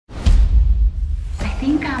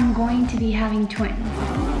think I'm going to be having twins.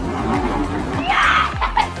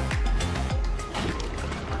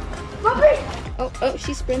 Oh,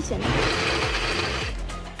 she's sprinting.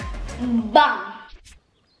 Bam!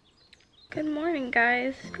 Good morning,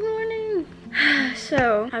 guys. Good morning.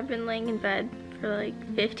 So, I've been laying in bed for like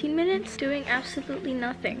 15 minutes doing absolutely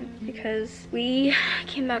nothing because we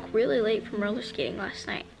came back really late from roller skating last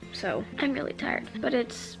night. So, I'm really tired. But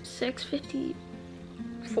it's 6:42.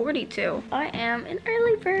 I am an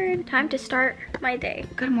early bird. Time to start my day.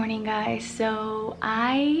 Good morning, guys. So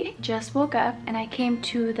I just woke up and I came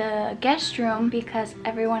to the guest room because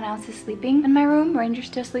everyone else is sleeping in my room. Ranger's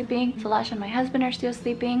still sleeping. Salash and my husband are still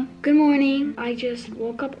sleeping. Good morning. I just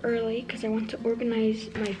woke up early because I want to organize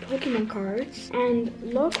my Pokemon cards. And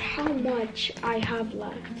look how much I have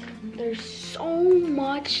left. There's so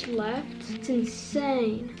much left. It's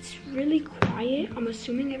insane. It's really quiet. I'm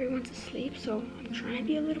assuming everyone's asleep, so I'm trying to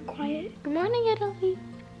be a little quiet. Good morning, Italy.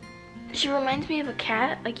 She reminds me of a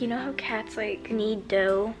cat. Like, you know how cats like knead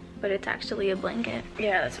dough, but it's actually a blanket?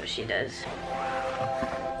 Yeah, that's what she does.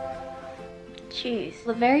 Jeez.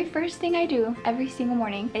 The very first thing I do every single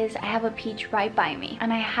morning is I have a peach right by me.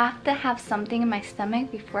 And I have to have something in my stomach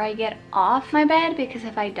before I get off my bed, because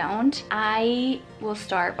if I don't, I will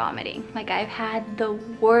start vomiting. Like, I've had the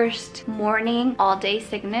worst morning all day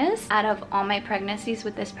sickness out of all my pregnancies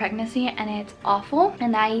with this pregnancy, and it's awful.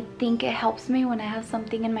 And I think it helps me when I have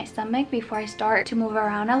something in my stomach before I start to move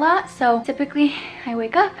around a lot. So typically I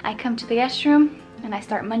wake up, I come to the guest room, and I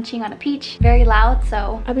start munching on a peach very loud.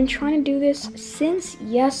 So I've been trying to do this since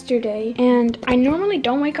yesterday, and I normally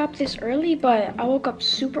don't wake up this early, but I woke up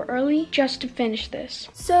super early just to finish this.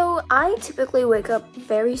 So I typically wake up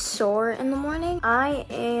very sore in the morning. I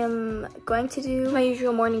am going to do my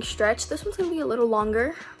usual morning stretch. This one's gonna be a little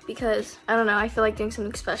longer because, I don't know, I feel like doing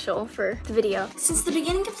something special for the video. Since the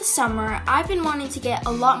beginning of the summer, I've been wanting to get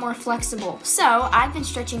a lot more flexible. So I've been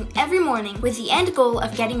stretching every morning with the end goal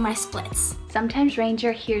of getting my splits. sometimes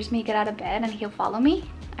Ranger hears me get out of bed and he'll follow me.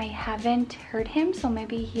 I haven't heard him, so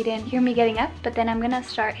maybe he didn't hear me getting up, but then I'm gonna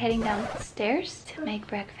start heading downstairs to make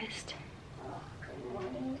breakfast.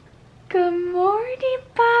 Good morning,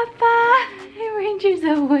 Papa. Ranger's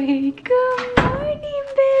awake. Good morning,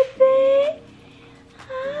 baby.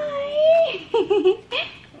 Hi.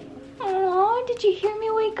 Oh, did you hear me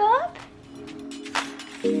wake up?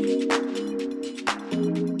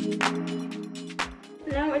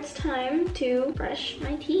 Now it's time to brush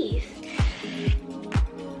my teeth.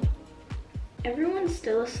 Everyone's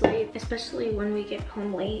still asleep, especially when we get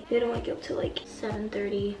home late. They don't wake up till like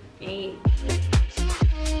 7:30, 8.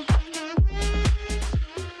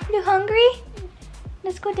 You hungry?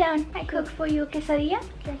 Let's go down. I cook for you a quesadilla.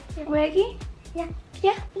 Okay. Ready? Yeah.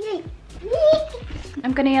 Yeah?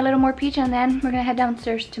 I'm gonna eat a little more peach and then we're gonna head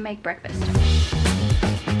downstairs to make breakfast.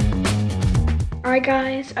 Alright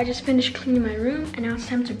guys, I just finished cleaning my room, and now it's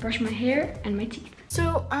time to brush my hair and my teeth.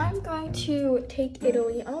 So I'm going to take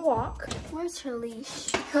Italy on a walk. Where's her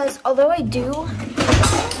leash? Because although I do...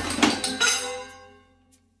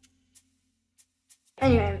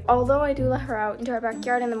 Anyway, although I do let her out into our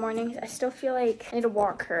backyard in the mornings, I still feel like I need to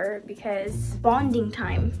walk her because bonding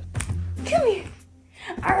time. Come here.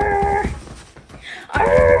 Arr!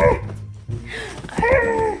 Arr!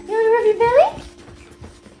 Arr! You wanna rub your belly?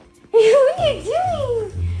 What are you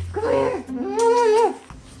doing? Come here.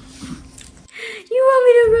 You want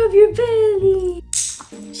me to rub your belly?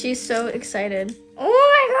 She's so excited. Oh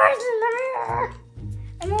my gosh,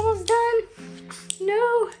 I'm almost done.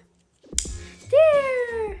 No.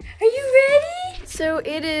 There. Are you ready? So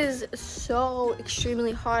it is so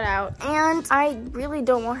extremely hot out, and I really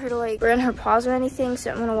don't want her to like burn her paws or anything,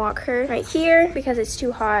 so I'm gonna walk her right here because it's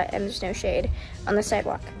too hot and there's no shade on the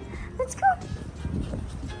sidewalk. Let's go.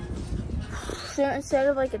 So instead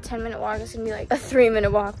of like a 10-minute walk, it's gonna be like a 3-minute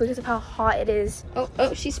walk because of how hot it is.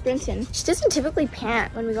 Oh, she's sprinting. She doesn't typically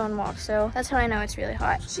pant when we go on walks, so that's how I know it's really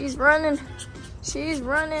hot. She's running. She's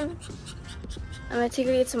running. I'm gonna take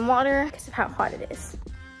her to get some water because of how hot it is.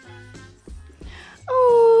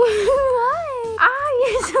 Oh, hi. Ah,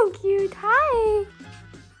 you're so cute. Hi.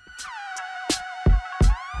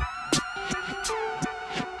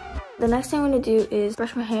 The next thing I'm gonna do is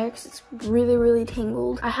brush my hair because it's really, really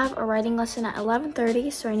tangled. I have a writing lesson at 11:30,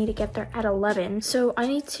 so I need to get there at 11. So I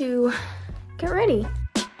need to get ready.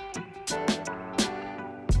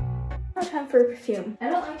 Now time for perfume. I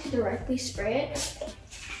don't like to directly spray it,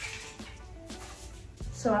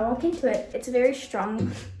 so I walk into it. It's a very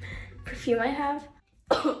strong perfume I have.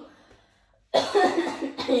 I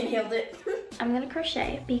inhaled it. I'm gonna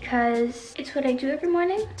crochet because it's what I do every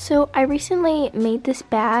morning. So I recently made this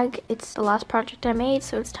bag. It's the last project I made,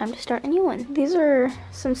 so it's time to start a new one. These are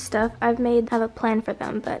some stuff I've made. I have a plan for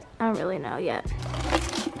them, but I don't really know yet.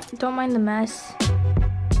 Don't mind the mess.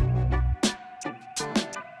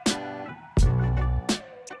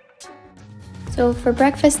 So for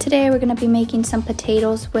breakfast today, we're gonna be making some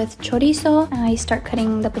potatoes with chorizo. I start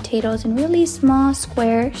cutting the potatoes in really small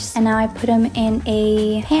squares, and now I put them in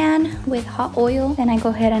a pan with hot oil. Then I go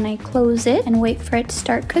ahead and I close it and wait for it to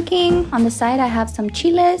start cooking. On the side, I have some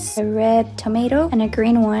chiles, a red tomato, and a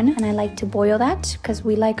green one, and I like to boil that because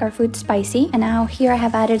we like our food spicy. And now here I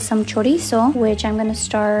have added some chorizo, which I'm gonna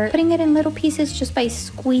start putting it in little pieces just by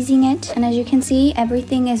squeezing it. And as you can see,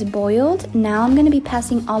 everything is boiled. Now I'm gonna be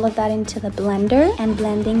passing all of that into the blender and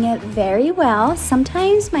blending it very well.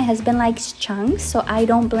 Sometimes my husband likes chunks, so I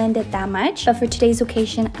don't blend it that much, but for today's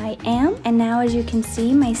occasion I am. And now as you can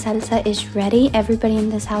see, my salsa is ready. Everybody in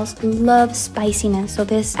this house loves spiciness, so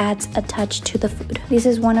this adds a touch to the food. This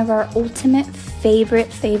is one of our ultimate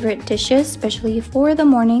favorite dishes, especially for the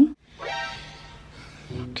morning.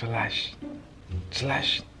 Jalash.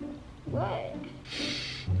 What?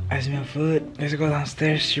 I smell food. Let's go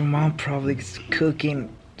downstairs. Your mom probably is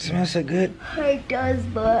cooking. Smells so good. It does,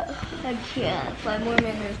 but I can't. 5 more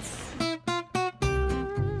minutes.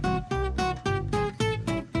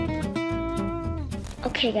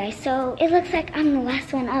 Okay guys, so it looks like I'm the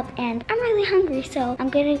last one up and I'm really hungry, so I'm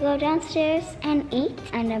gonna go downstairs and eat,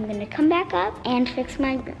 and I'm gonna come back up and fix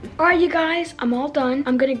my room. Alright you guys, I'm all done.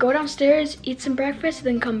 I'm gonna go downstairs, eat some breakfast,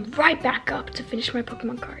 then come right back up to finish my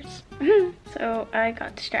Pokemon cards. So I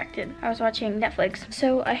got distracted. I was watching Netflix.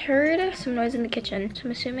 So I heard some noise in the kitchen. So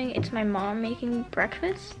I'm assuming it's my mom making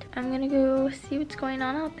breakfast. I'm gonna go see what's going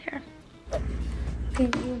on out there.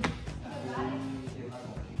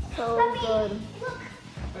 So good.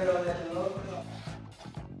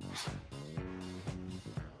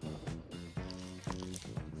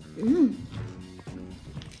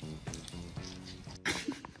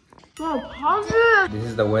 This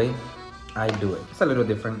is the way I do it. It's a little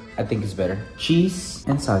different. I think it's better. Cheese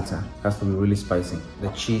and salsa has to be really spicy. The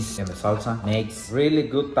cheese and the salsa makes really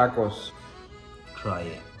good tacos. Try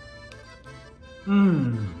it.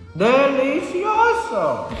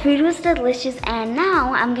 Delicioso! The food was delicious, and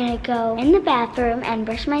now I'm gonna go in the bathroom and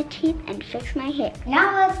brush my teeth and fix my hair.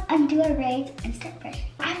 Now let's undo our braids and start brushing.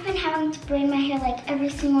 I've been having to braid my hair like every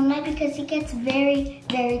single night because it gets very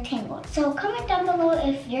tangled. So comment down below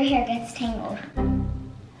if your hair gets tangled.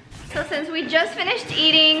 So since we just finished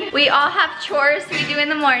eating, we all have chores we do in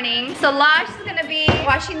the morning. So Lash is gonna be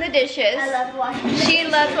washing the dishes. I love washing dishes. She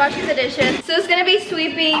loves washing the dishes. Sue's gonna be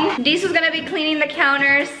sweeping. Diesel's gonna be cleaning the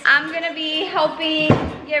counters. I'm gonna be helping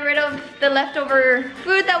get rid of the leftover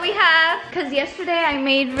food that we have. Cause yesterday I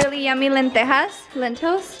made really yummy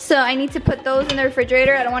lentils. So I need to put those in the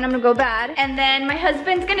refrigerator. I don't want them to go bad. And then my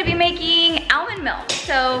husband's gonna be making almond milk.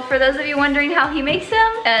 So for those of you wondering how he makes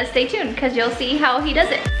them, stay tuned cause you'll see how he does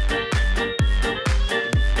it.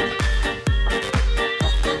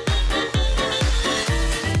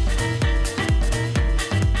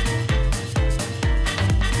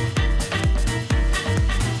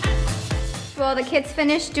 Well, the kids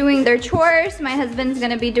finished doing their chores. My husband's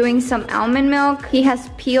gonna be doing some almond milk. He has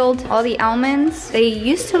peeled all the almonds. They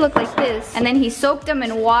used to look like this, and then he soaked them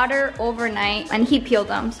in water overnight, and he peeled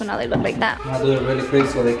them, so now they look like that. I'll do it really quick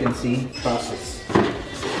so they can see the process.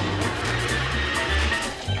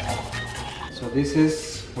 So this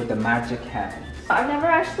is where the magic happens. I've never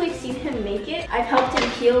actually seen him make it. I've helped him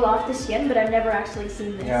peel off the skin, but I've never actually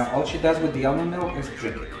seen this. Yeah, all she does with the almond milk is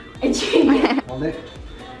drink it. And drink it. Hold it.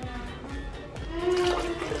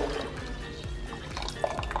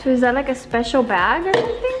 So is that like a special bag or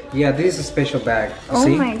something? Yeah, this is a special bag. Oh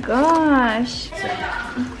See? my gosh.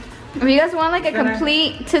 If you guys want like a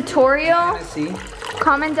complete tutorial, See?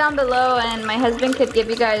 comment down below and my husband could give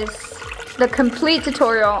you guys the complete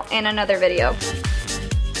tutorial in another video.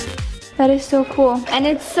 That is so cool. And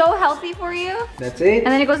it's so healthy for you. That's it. And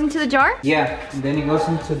then it goes into the jar? Yeah, and then it goes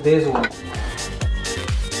into this one.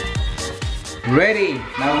 Ready.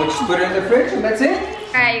 Now we'll just put it in the fridge and that's it.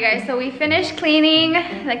 Alright you guys, so we finished cleaning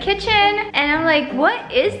the kitchen and I'm like,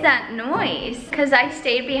 what is that noise? Because I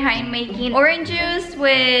stayed behind making orange juice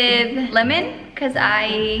with lemon because I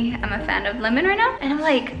am a fan of lemon right now. And I'm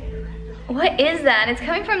like, what is that? It's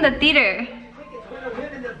coming from the theater.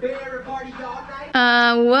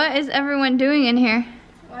 What is everyone doing in here?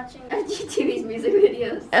 Watching GTV's music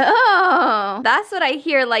videos. Oh, that's what I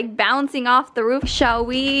hear, like bouncing off the roof. Shall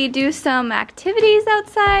we do some activities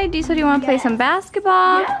outside? Do you want to play some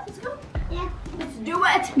basketball? Yeah, let's go. Yeah, let's do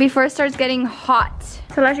wet. Before it starts getting hot.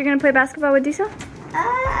 So, Lash, you're gonna play basketball with Diesel?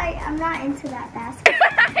 I'm not into that basketball.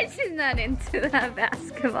 She's not into that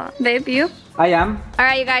basketball. Babe, you? I am. All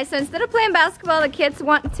right, you guys, so instead of playing basketball, the kids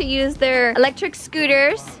want to use their electric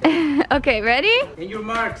scooters. Okay, ready? In your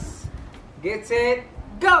marks. Get set,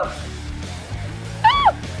 go!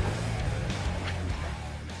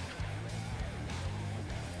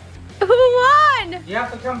 Who won? You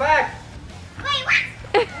have to come back. Wait, what?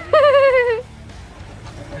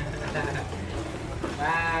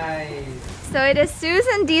 Nice. So it is Sue's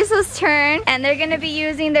and Diesel's turn, and they're gonna be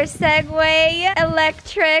using their Segway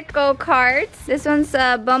electric go-karts. This one's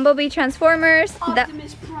Bumblebee Transformers.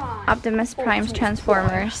 Optimus Prime. Optimus Prime's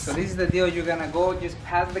Transformers. So this is the deal. You're gonna go just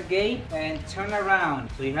past the gate and turn around.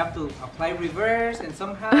 So you have to apply reverse and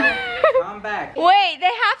somehow come back. Wait,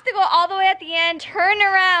 they have to go all the way at the end, turn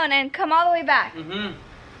around, and come all the way back.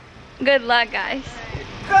 Good luck, guys.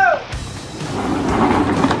 Go!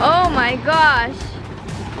 Oh my gosh.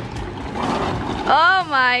 Oh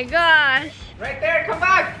my gosh. Right there, come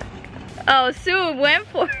back! Oh, Sue went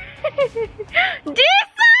for it. Diesel,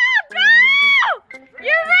 go!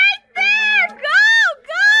 You're right there! Go!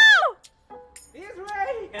 Go! This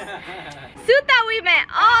way! Sue thought we meant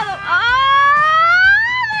all the... Oh,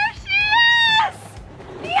 there she is!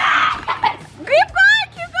 Yes! Keep going,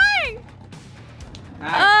 keep going!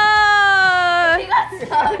 Oh! You got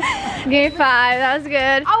stuck. Game 5, that was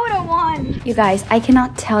good. I would have won. You guys, I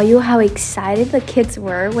cannot tell you how excited the kids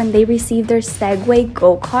were when they received their Segway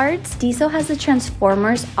go-karts. Diesel has the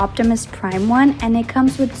Transformers Optimus Prime one, and it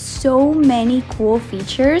comes with so many cool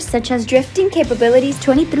features, such as drifting capabilities,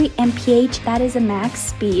 23 mph, that is a max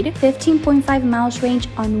speed, 15.5 miles range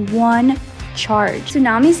on one charge.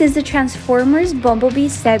 Tsunamis is the Transformers Bumblebee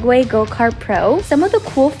Segway Go-Kart Pro. Some of the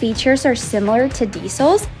cool features are similar to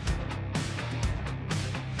Diesel's.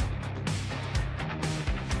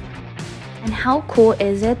 And how cool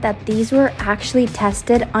is it that these were actually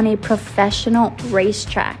tested on a professional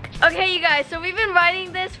racetrack? Okay, you guys, so we've been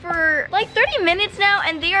riding this for like 30 minutes now,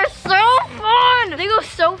 and they are so fun. They go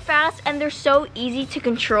so fast, and they're so easy to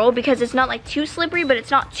control because it's not like too slippery, but it's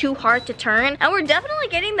not too hard to turn. And we're definitely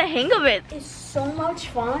getting the hang of it. It's so much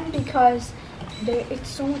fun because it's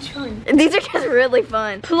so much fun. These are just really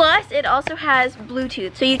fun. Plus, it also has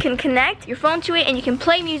Bluetooth, so you can connect your phone to it and you can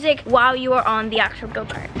play music while you are on the actual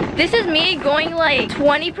go-kart. This is me going like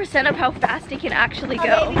 20% of how fast it can actually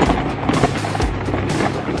go.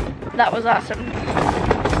 That was awesome.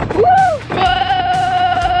 Woo! Whoa!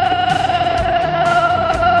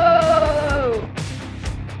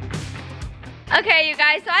 Okay, you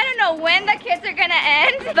guys, so I don't know when the kids are gonna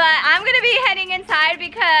end, but I'm gonna be heading inside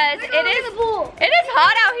because it is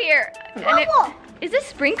hot out here. And is it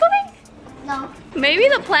sprinkling? No. Maybe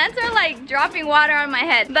the plants are like dropping water on my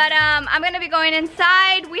head. But I'm gonna be going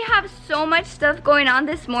inside. We have so much stuff going on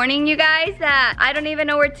this morning, you guys, that I don't even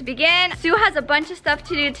know where to begin. Sue has a bunch of stuff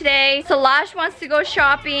to do today. Salash wants to go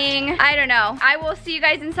shopping. I don't know. I will see you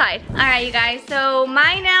guys inside. All right, you guys, so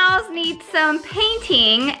my nails need some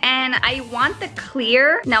painting and I want the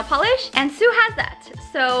clear nail polish, and Sue has that.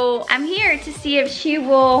 So I'm here to see if she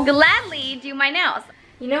will gladly do my nails.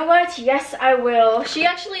 You know what? Yes, I will. She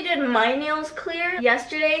actually did my nails clear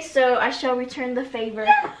yesterday, so I shall return the favor.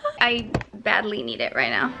 I badly need it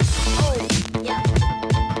right now.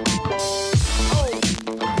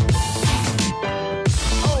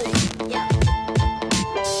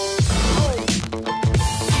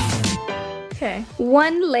 Okay.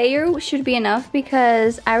 One layer should be enough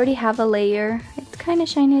because I already have a layer. It's kind of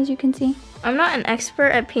shiny, as you can see. I'm not an expert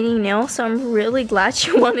at painting nails, so I'm really glad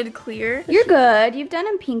she wanted clear. You're good. You've done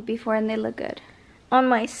them pink before and they look good. On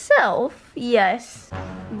myself, yes.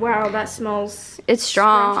 Wow, that smells... It's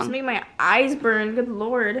strong. Just made my eyes burn, good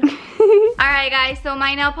lord. Alright guys, so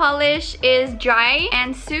my nail polish is dry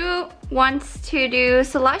and Sue wants to do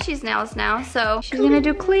Salashi's nails now, so she's gonna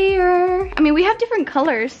do clear. I mean, we have different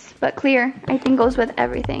colors, but clear I think goes with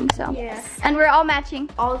everything, so. Yes. And we're all matching.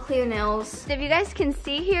 All clear nails. If you guys can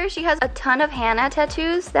see here, she has a ton of henna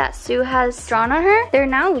tattoos that Sue has drawn on her. They're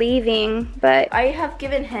now leaving, but I have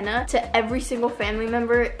given henna to every single family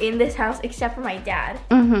member in this house except for my dad.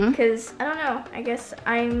 Because, I don't know, I guess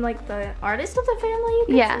I'm like the artist of the family, you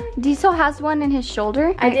could say. Diesel has one in his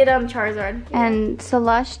shoulder. I did Charizard. And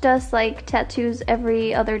Salash does like tattoos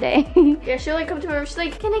every other day. Yeah, she'll like come to my room, she's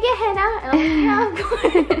like, can I get henna? And I'm like, yeah, of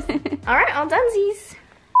course. Alright, all donesies.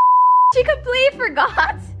 She completely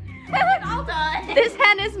forgot. All done. This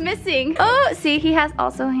hand is missing. Oh, see, he has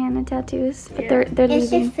also henna tattoos, but they're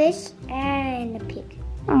It's leaving. a fish and a pig.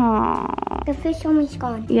 Aww. The fish almost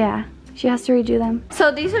gone. Yeah, She has to redo them.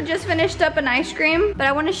 So these are just finished up an ice cream, but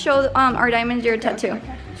I want to show our diamond zero tattoo.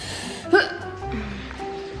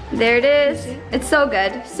 There it is. It's so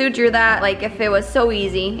good. Sue drew that. Like if it was so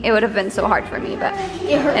easy, it would have been so hard for me, but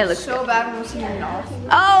it looks so good. bad when we see it off.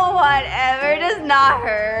 Oh, whatever. It does not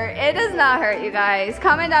hurt. It does not hurt, you guys.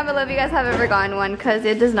 Comment down below if you guys have ever gotten one, because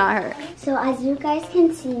it does not hurt. So as you guys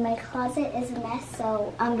can see, my closet is a mess,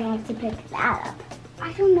 so I'm going to pick that up.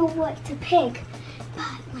 I don't know what to pick, but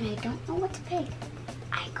when I don't know what to pick,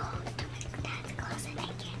 I go to my dad's closet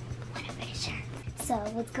and get one of his shirts. So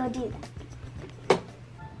let's go do that.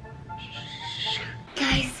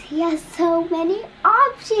 Guys, he has so many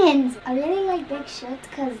options. I really like big shirts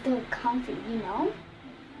because they're comfy, you know?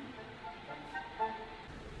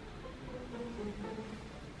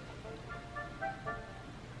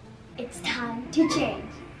 It's time to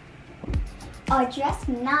change. All dressed,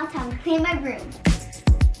 now time to clean my room.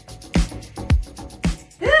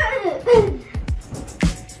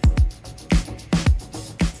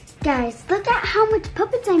 Guys, look at how much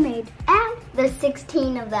puppets I made. And there's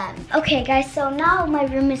 16 of them. Okay guys, so now my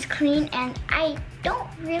room is clean and I don't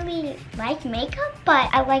really like makeup, but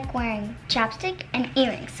I like wearing chapstick and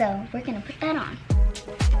earrings, so we're gonna put that on.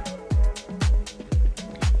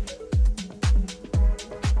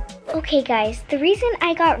 Okay guys, the reason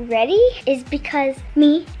I got ready is because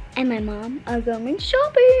me and my mom are going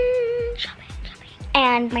shopping.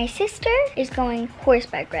 And my sister is going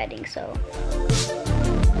horseback riding, so.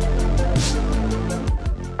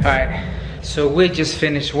 Alright, so we just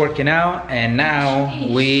finished working out and now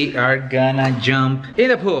we are gonna jump in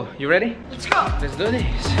the pool. You ready? Let's go. Let's do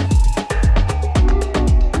this.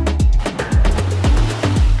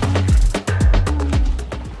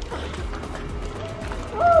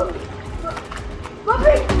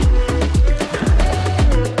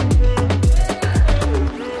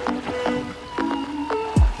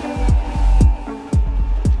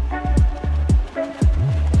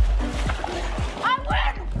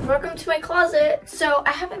 Welcome to my closet. So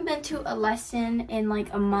I haven't been to a lesson in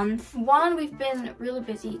like a month. One, we've been really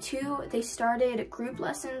busy. Two, they started group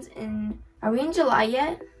lessons are we in July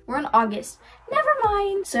yet? We're in August. Never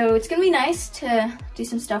mind. So it's gonna be nice to do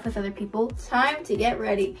some stuff with other people. Time to get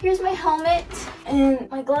ready. Here's my helmet and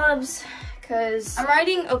my gloves, because I'm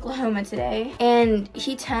riding Oklahoma today and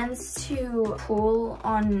he tends to pull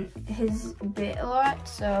on his bit a lot.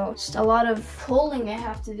 So just a lot of pulling I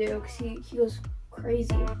have to do because he goes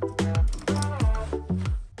crazy.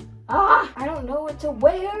 I don't know what to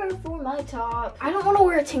wear for my top. I don't want to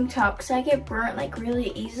wear a tank top because I get burnt like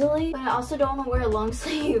really easily, but I also don't want to wear a long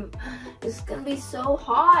sleeve. It's gonna be so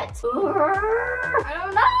hot. I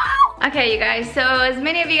don't know. Okay, you guys, so as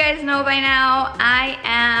many of you guys know by now, I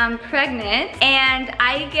am pregnant and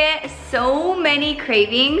I get so many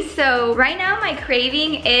cravings. So right now my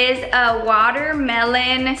craving is a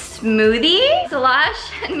watermelon smoothie.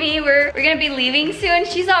 Salash and me, we're gonna be leaving soon.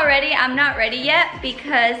 She's all ready. I'm not ready yet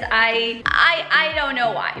because I don't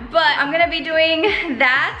know why, but I'm gonna be doing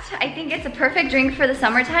that. I think it's a perfect drink for the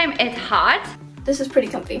summertime. It's hot. This is pretty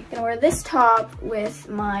comfy. I'm gonna wear this top with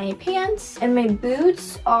my pants, and my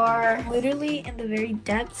boots are literally in the very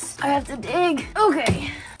depths. I have to dig.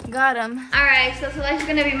 Okay, got him. All right, so Celeste's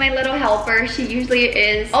gonna be my little helper. She usually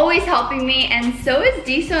is always helping me, and so is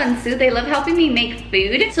Diesel and Sue. They love helping me make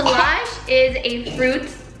food. Celeste is a fruit.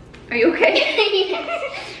 Are you okay?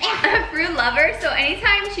 A fruit lover, so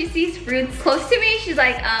anytime she sees fruits close to me, she's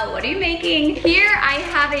like, what are you making? Here I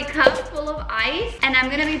have a cup full of ice, and I'm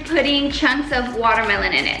gonna be putting chunks of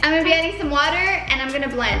watermelon in it. I'm gonna be adding some water, and I'm gonna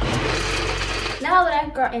blend. Now that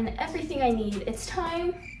I've gotten everything I need, it's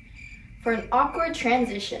time for an awkward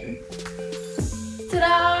transition.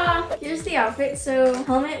 Ta-da! Here's the outfit. So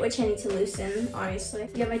helmet, which I need to loosen, obviously.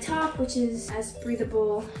 You got my top, which is as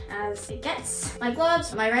breathable as it gets. My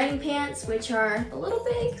gloves, my riding pants, which are a little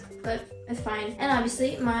big, but it's fine. And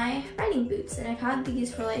obviously my riding boots. And I've had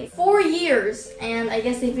these for like 4 years, and I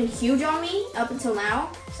guess they've been huge on me up until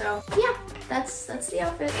now. So yeah, that's the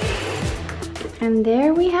outfit. And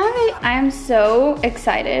there we have it. I am so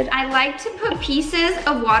excited. I like to put pieces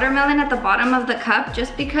of watermelon at the bottom of the cup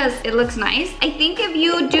just because it looks nice. I think if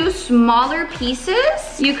you do smaller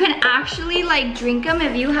pieces, you can actually like drink them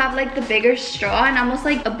if you have like the bigger straw, and almost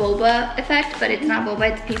like a boba effect, but it's not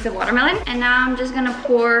boba, it's a piece of watermelon. And now I'm just gonna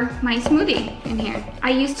pour my smoothie in here. I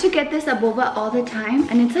used to get this at boba all the time,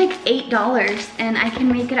 and it's like $8, and I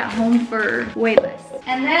can make it at home for way less.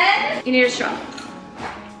 And then you need a straw.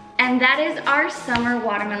 And that is our summer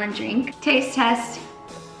watermelon drink. Taste test.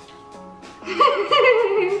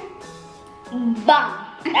 Bomb.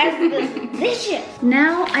 That's delicious.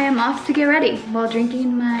 Now I am off to get ready while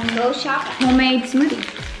drinking my Go shopping. homemade smoothie.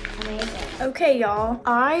 Amazing. Okay, y'all,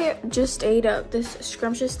 I just ate up this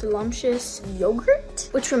scrumptious delicious yogurt,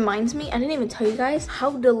 which reminds me, I didn't even tell you guys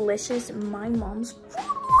how delicious my mom's food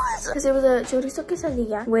was. Because it was a chorizo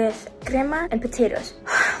quesadilla with crema and potatoes.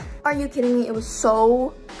 Are you kidding me? It was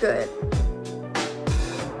so good.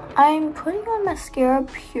 I'm putting on mascara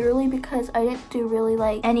purely because I didn't do really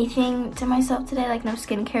like anything to myself today, like no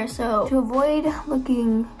skincare. So to avoid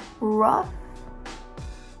looking rough,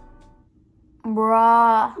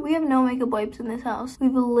 bruh, we have no makeup wipes in this house.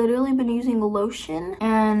 We've literally been using lotion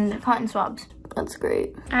and cotton swabs. That's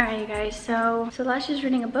great. Alright, guys, so Celeste is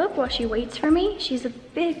reading a book while she waits for me. She's a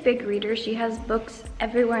big reader. She has books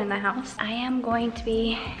everywhere in the house. I am going to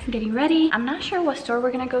be getting ready. I'm not sure what store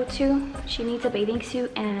we're gonna go to. She needs a bathing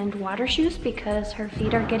suit and water shoes because her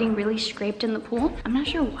feet are getting really scraped in the pool. I'm not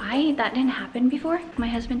sure why that didn't happen before. My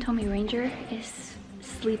husband told me Ranger is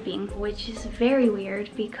sleeping, which is very weird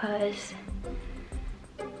because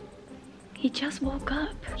he just woke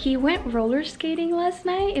up. He went roller skating last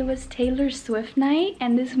night. It was Taylor Swift night.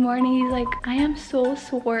 And this morning he's like, I am so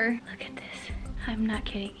sore. Look at this. I'm not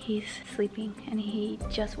kidding. He's sleeping and he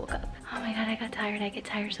just woke up. Oh my God, I got tired. I get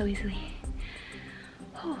tired so easily.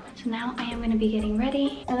 Oh, so now I am gonna be getting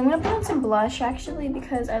ready. And I'm gonna put on some blush actually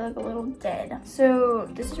because I look a little dead. So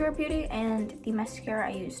this is Rare Beauty and the mascara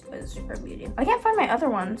I used was Rare Beauty. I can't find my other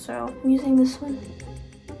one, so I'm using this one.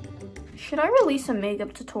 Should I release a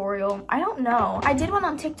makeup tutorial? I don't know. I did one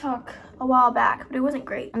on TikTok a while back, but it wasn't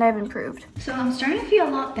great and I've improved. So I'm starting to feel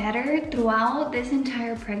a lot better. Throughout this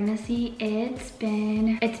entire pregnancy, it's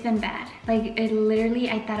been bad. Like it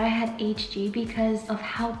literally, I thought I had HG because of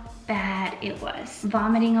how bad it was.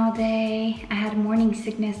 Vomiting all day. I had morning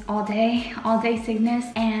sickness all day sickness.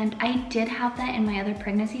 And I did have that in my other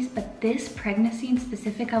pregnancies, but this pregnancy in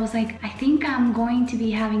specific, I was like, I think I'm going to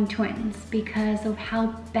be having twins because of how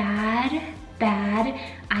bad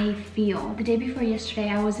I feel. The day before yesterday,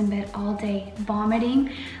 I was in bed all day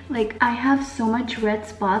vomiting. Like I have so much red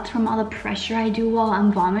spots from all the pressure I do while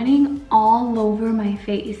I'm vomiting all over my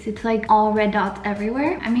face. It's like all red dots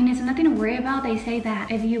everywhere. I mean, it's nothing to worry about. They say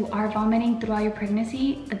that if you are vomiting throughout your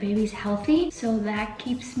pregnancy, the baby's healthy. So that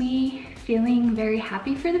keeps me feeling very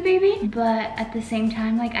happy for the baby. But at the same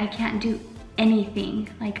time, like I can't do anything.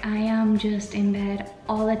 Like I am just in bed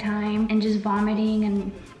all the time and just vomiting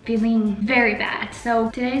and feeling very bad. So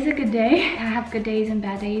today's a good day. I have good days and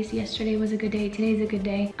bad days. Yesterday was a good day, today's a good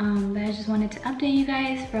day. But I just wanted to update you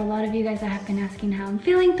guys. For a lot of you guys that have been asking how I'm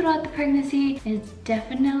feeling throughout the pregnancy, it's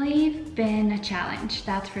definitely been a challenge,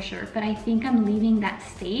 that's for sure. But I think I'm leaving that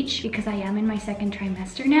stage because I am in my second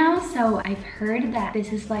trimester now. So I've heard that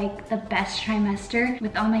this is like the best trimester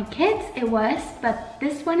with all my kids. It was, but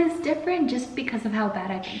this one is different just because of how bad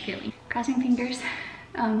I've been feeling. Crossing fingers.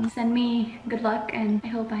 Send me good luck and I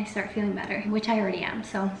hope I start feeling better, which I already am.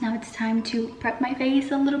 So now it's time to prep my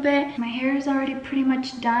face a little bit. My hair is already pretty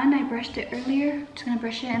much done. I brushed it earlier. Just gonna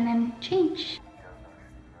brush it and then change.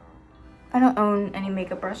 I don't own any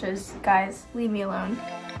makeup brushes, guys. Leave me alone.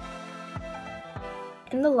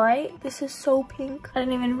 In the light, this is so pink. I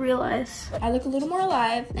didn't even realize. I look a little more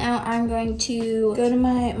alive. Now I'm going to go to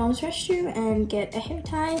my mom's restroom and get a hair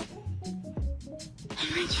tie.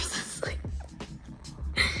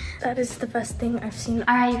 That is the best thing I've seen.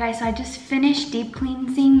 All right, you guys, so I just finished deep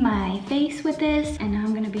cleansing my face with this, and now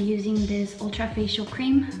I'm gonna be using this ultra facial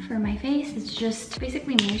cream for my face. It's just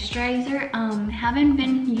basically moisturizer. Haven't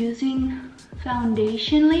been using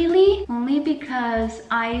foundation lately, only because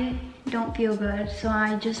I don't feel good. So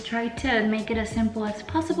I just try to make it as simple as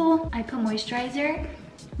possible. I put moisturizer,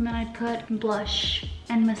 and then I put blush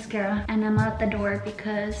and mascara, and I'm out the door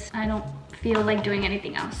because I don't feel like doing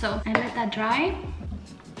anything else. So I let that dry.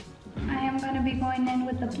 I am gonna be going in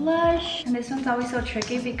with the blush, and this one's always so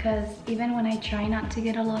tricky because even when I try not to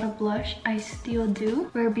get a lot of blush, I still do.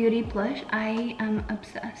 Rare Beauty blush, I am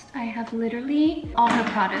obsessed. I have literally all her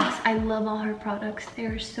products. I love all her products.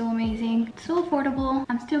 They're so amazing, so affordable.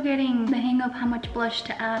 I'm still getting the hang of how much blush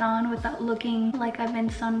to add on without looking like I've been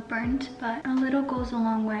sunburned, but a little goes a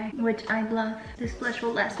long way, which I love. This blush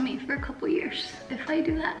will last me for a couple years if I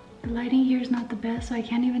do that. The lighting here is not the best, so I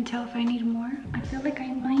can't even tell if I need more. I feel like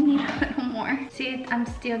I might need a little more. See, I'm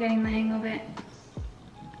still getting the hang of it.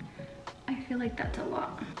 I feel like that's a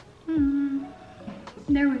lot.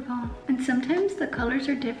 There we go. And sometimes the colors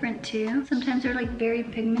are different too. Sometimes they're like very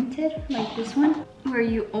pigmented, like this one. where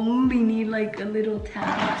you only need like a little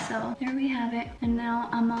tab. So there we have it. And now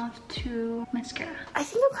I'm off to mascara. I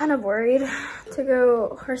think I'm kind of worried to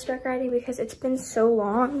go horseback riding because it's been so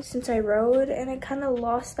long since I rode and I kind of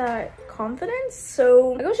lost that confidence.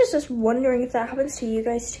 So I was just wondering if that happens to you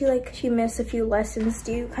guys too. Like if you miss a few lessons,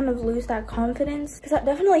 do you kind of lose that confidence? Because that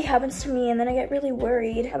definitely happens to me, and then I get really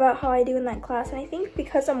worried about how I do in that class. And I think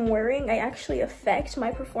because I'm wearing, I actually affect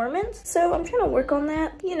my performance. So I'm trying to work on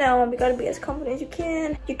that. You know, you gotta be as confident as you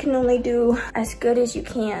can. You can only do as good as you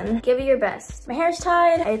can. Give it your best. My hair's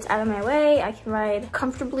tied, it's out of my way. I can ride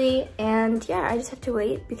comfortably, and yeah, I just have to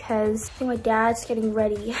wait because I think my dad's getting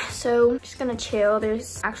ready. So I'm just gonna chill.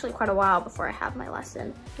 There's actually quite a while before I have my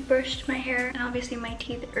lesson. I brushed my hair and obviously my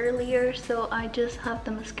teeth earlier, so I just have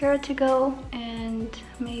the mascara to go and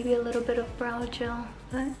maybe a little bit of brow gel.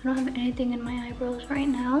 But I don't have anything in my eyebrows right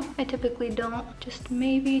now. I typically don't, just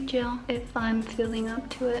maybe gel if I'm feeling up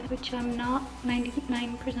to it, which I'm not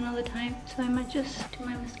 99% of the time. So I might just do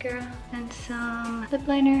my mascara and some lip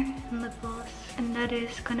liner and lip gloss. And that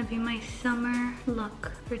is gonna be my summer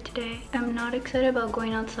look for today. I'm not excited about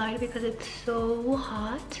going outside because it's so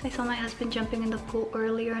hot. I saw my husband jumping in the pool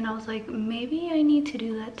earlier and I was like, maybe I need to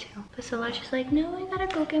do that too. But Solage is like, no, I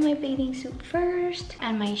gotta go get my bathing suit first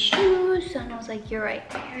and my shoes. And I was like, you're right.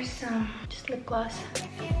 Here's some just lip gloss.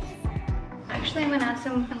 Actually, I'm gonna add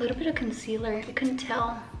a little bit of concealer. You can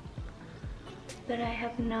tell that I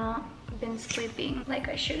have not been sleeping like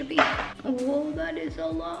I should be. Whoa, that is a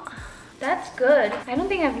lot. That's good. I don't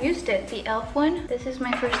think I've used it, the e.l.f. one. This is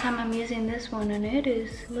my first time I'm using this one, and it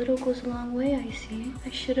is, little goes a long way, I see. I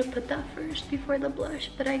should have put that first before the blush,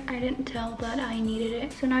 but I didn't tell that I needed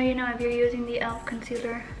it. So now you know, if you're using the e.l.f.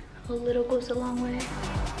 concealer, a little goes a long way.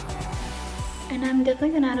 And I'm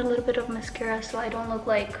definitely gonna add a little bit of mascara so I don't look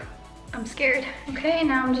like I'm scared. Okay,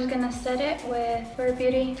 now I'm just gonna set it with Fur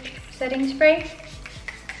Beauty setting spray.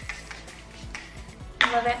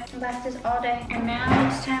 Love it. It lasts all day. And now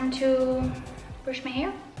it's time to brush my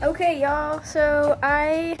hair. Okay, y'all, so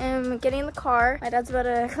I am getting in the car. My dad's about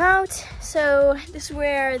to come out. So this is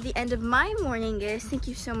where the end of my morning is. Thank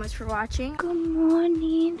you so much for watching. Good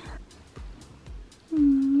morning. Are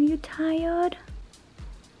you tired?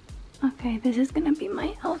 Okay, this is gonna be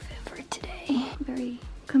my outfit for today. Very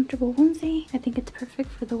comfortable onesie. I think it's perfect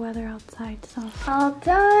for the weather outside. So all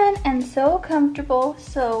done and so comfortable.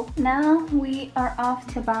 So now we are off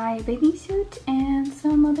to buy a bathing suit and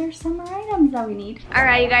some other summer items that we need. All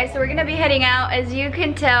right, you guys, so we're gonna be heading out. As you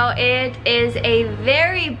can tell, it is a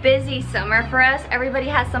very busy summer for us. Everybody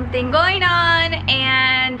has something going on,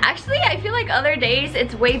 and actually I feel like other days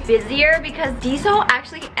it's way busier because Diesel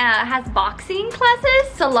actually has boxing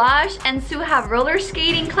classes. Solage and Sue have roller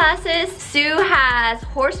skating classes. Sue has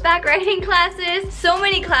horseback riding classes, so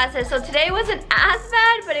many classes. So today wasn't as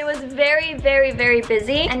bad, but it was very, very, very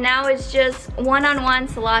busy. And now it's just one-on-one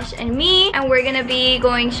Solage and me, and we're gonna be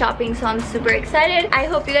going shopping, so I'm super excited. I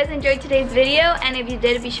hope you guys enjoyed today's video, and if you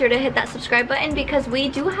did, be sure to hit that subscribe button because we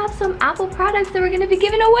do have some Apple products that we're gonna be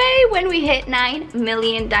giving away when we hit 9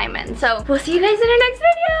 million diamonds. So we'll see you guys in our next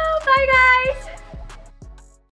video. Bye, guys.